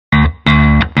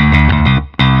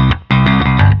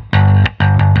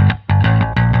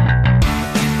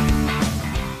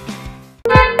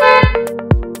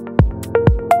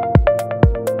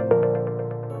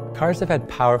Cars have had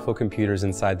powerful computers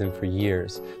inside them for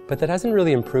years, but that hasn't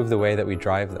really improved the way that we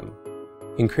drive them.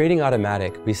 In creating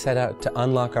Automatic, we set out to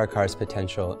unlock our car's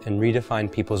potential and redefine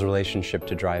people's relationship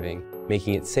to driving,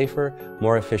 making it safer,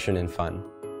 more efficient, and fun.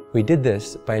 We did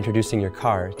this by introducing your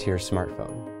car to your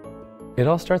smartphone. It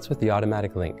all starts with the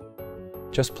Automatic link.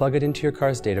 Just plug it into your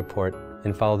car's data port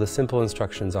and follow the simple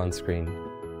instructions on screen.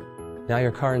 Now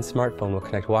your car and smartphone will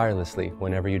connect wirelessly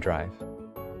whenever you drive.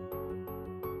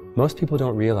 Most people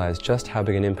don't realize just how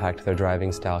big an impact their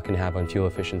driving style can have on fuel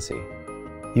efficiency.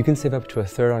 You can save up to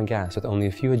 1/3 on gas with only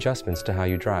a few adjustments to how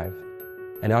you drive.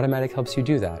 And Automatic helps you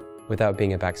do that without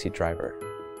being a backseat driver.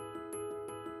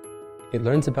 It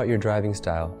learns about your driving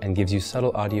style and gives you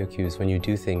subtle audio cues when you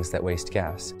do things that waste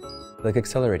gas, like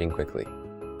accelerating quickly.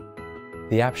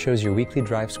 The app shows your weekly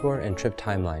drive score and trip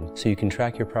timeline so you can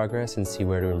track your progress and see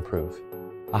where to improve.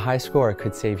 A high score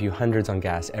could save you hundreds on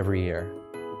gas every year.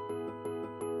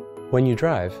 When you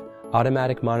drive,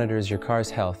 Automatic monitors your car's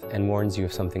health and warns you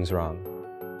if something's wrong.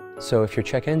 So if your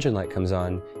check engine light comes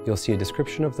on, you'll see a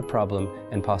description of the problem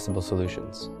and possible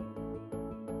solutions.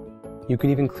 You can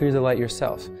even clear the light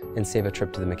yourself and save a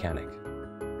trip to the mechanic.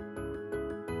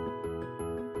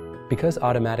 Because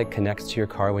Automatic connects to your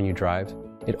car when you drive,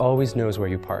 it always knows where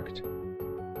you parked.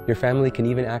 Your family can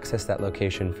even access that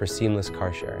location for seamless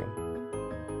car sharing.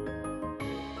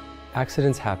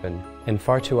 Accidents happen, and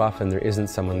far too often there isn't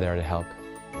someone there to help.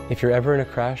 If you're ever in a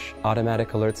crash,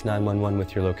 Automatic alerts 911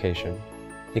 with your location.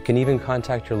 It can even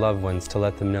contact your loved ones to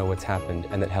let them know what's happened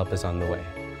and that help is on the way.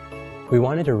 We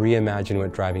wanted to reimagine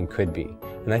what driving could be,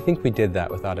 and I think we did that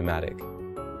with Automatic.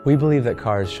 We believe that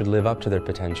cars should live up to their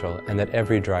potential and that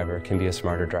every driver can be a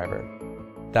smarter driver.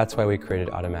 That's why we created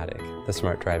Automatic, the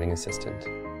smart driving assistant.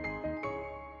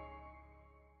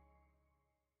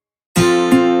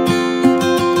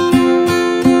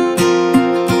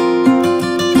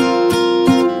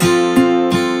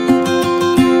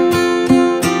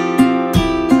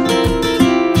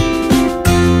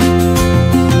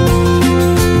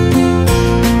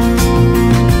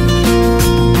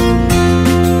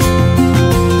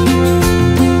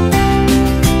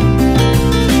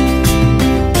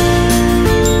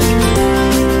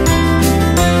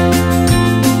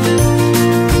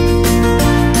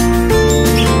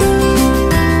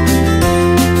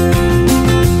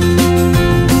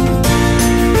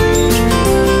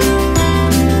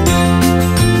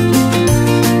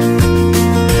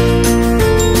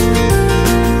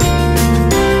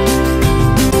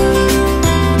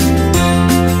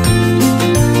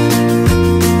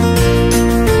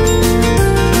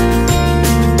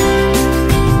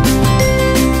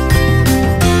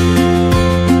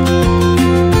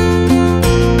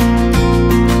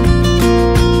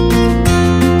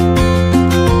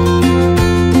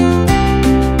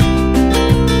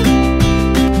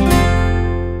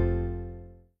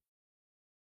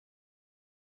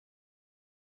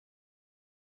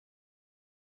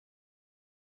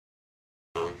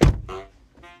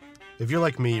 If you're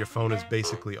like me, your phone is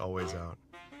basically always out.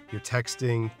 You're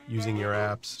texting, using your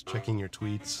apps, checking your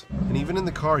tweets, and even in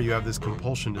the car you have this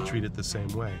compulsion to treat it the same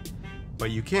way. But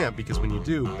you can't, because when you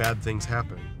do, bad things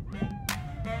happen.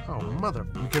 Oh, mother.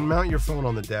 You can mount your phone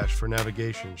on the dash for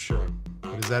navigation, sure.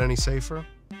 But is that any safer?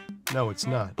 No, it's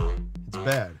not. It's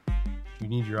bad. You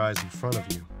need your eyes in front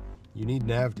of you. You need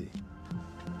NavD.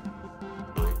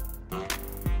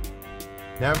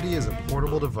 NavD is a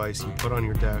portable device you put on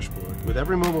your dashboard with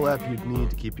every mobile app you'd need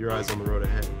to keep your eyes on the road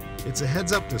ahead. It's a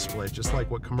heads-up display, just like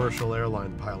what commercial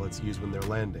airline pilots use when they're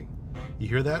landing. You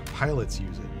hear that? Pilots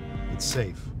use it. It's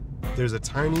safe. There's a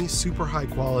tiny, super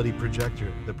high-quality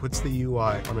projector that puts the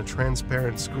UI on a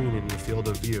transparent screen in your field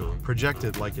of view,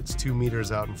 projected like it's 2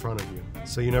 meters out in front of you,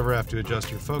 so you never have to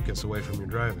adjust your focus away from your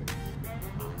driving.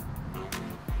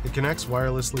 It connects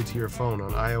wirelessly to your phone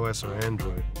on iOS or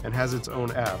Android and has its own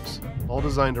apps, all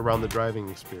designed around the driving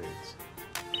experience.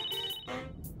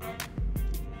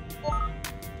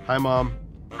 Hi, Mom.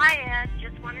 Hi, Ed.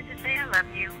 Just wanted to say I love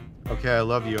you. Okay, I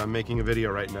love you. I'm making a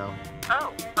video right now.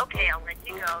 Oh, okay, I'll let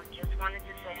you go. Just wanted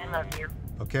to say I love you.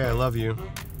 Okay, I love you.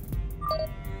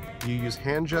 You use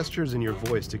hand gestures and your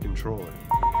voice to control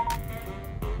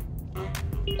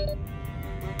it.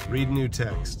 Read new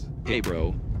text. Hey,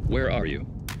 bro. Where are you?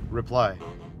 Reply.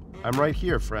 I'm right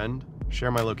here, friend. Share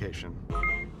my location.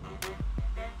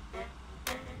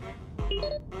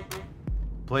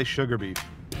 Play Sugar Beef.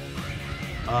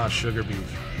 Ah, Sugar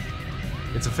Beef.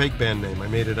 It's a fake band name. I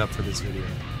made it up for this video.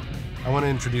 I want to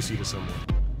introduce you to someone.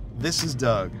 This is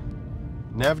Doug.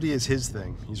 NavD is his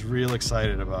thing. He's real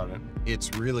excited about it.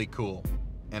 It's really cool,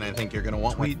 and I think you're gonna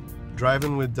want Tweet,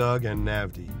 driving with Doug and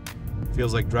NavD.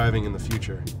 Feels like driving in the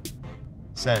future.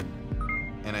 Send.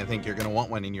 and I think you're going to want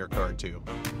one in your car too.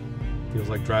 Feels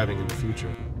like driving in the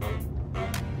future.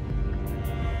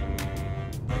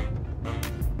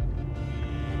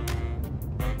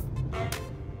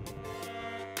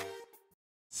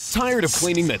 Tired of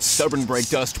cleaning that stubborn brake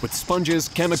dust with sponges,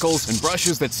 chemicals, and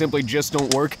brushes that simply just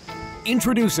don't work?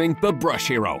 Introducing the Brush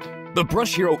Hero. The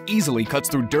Brush Hero easily cuts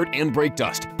through dirt and brake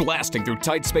dust, blasting through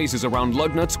tight spaces around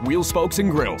lug nuts, wheel spokes, and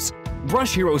grills.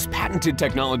 Brush Hero's patented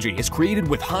technology is created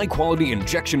with high-quality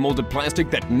injection-molded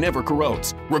plastic that never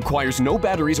corrodes, requires no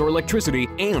batteries or electricity,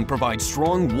 and provides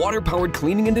strong, water-powered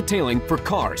cleaning and detailing for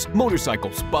cars,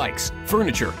 motorcycles, bikes,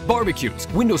 furniture, barbecues,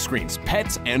 window screens,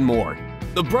 pets, and more.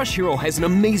 The Brush Hero has an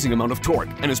amazing amount of torque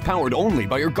and is powered only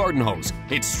by your garden hose.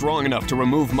 It's strong enough to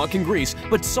remove muck and grease,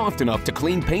 but soft enough to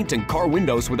clean paint and car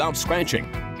windows without scratching.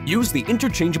 Use the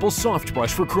interchangeable soft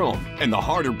brush for chrome and the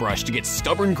harder brush to get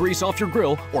stubborn grease off your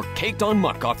grill or caked on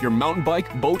muck off your mountain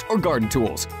bike, boat, or garden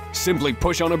tools. Simply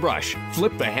push on a brush,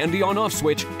 flip the handy on-off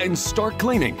switch, and start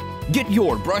cleaning. Get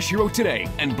your Brush Hero today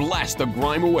and blast the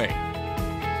grime away.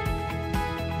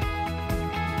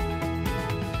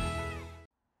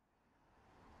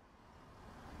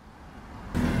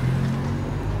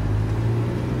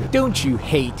 Don't you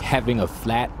hate having a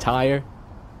flat tire?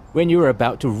 When you're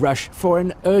about to rush for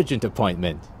an urgent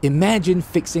appointment, imagine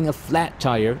fixing a flat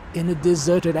tire in a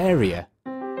deserted area.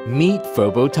 Meet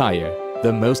Phobo Tire,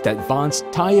 the most advanced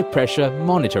tire pressure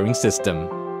monitoring system.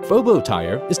 Phobo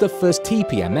Tire is the first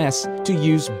TPMS to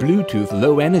use Bluetooth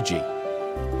Low Energy.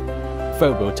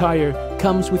 Phobo Tire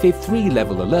comes with a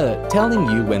 3-level alert telling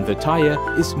you when the tire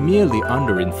is merely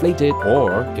underinflated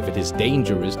or if it is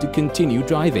dangerous to continue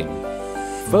driving.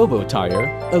 Phobo Tire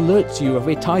alerts you of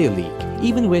a tire leak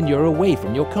even when you're away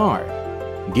from your car,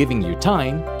 giving you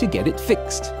time to get it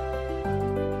fixed.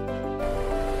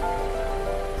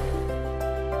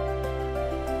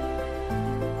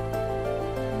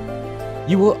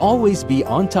 You will always be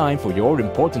on time for your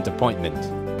important appointment.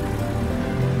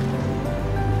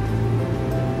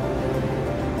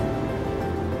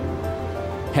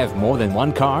 Have more than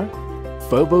one car?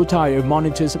 Phobo Tire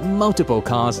monitors multiple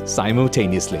cars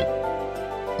simultaneously.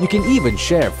 You can even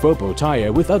share Phobo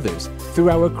Tire with others through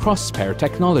our cross-pair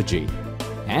technology.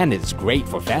 And it's great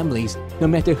for families, no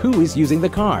matter who is using the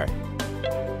car.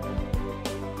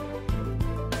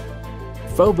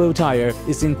 Phobo Tire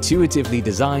is intuitively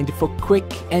designed for quick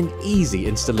and easy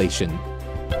installation.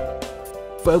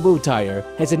 Phobo Tire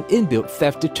has an inbuilt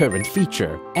theft deterrent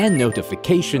feature and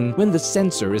notification when the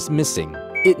sensor is missing.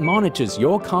 It monitors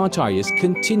your car tires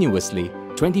continuously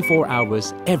 24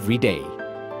 hours every day,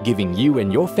 giving you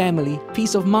and your family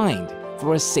peace of mind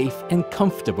for a safe and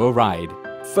comfortable ride.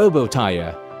 Phobo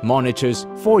Tire monitors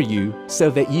for you so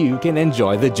that you can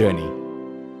enjoy the journey.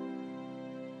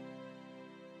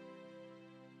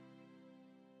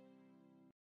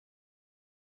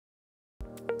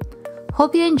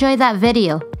 Hope you enjoyed that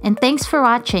video, and thanks for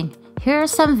watching. Here are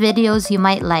some videos you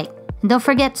might like. And don't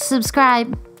forget to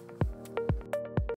subscribe.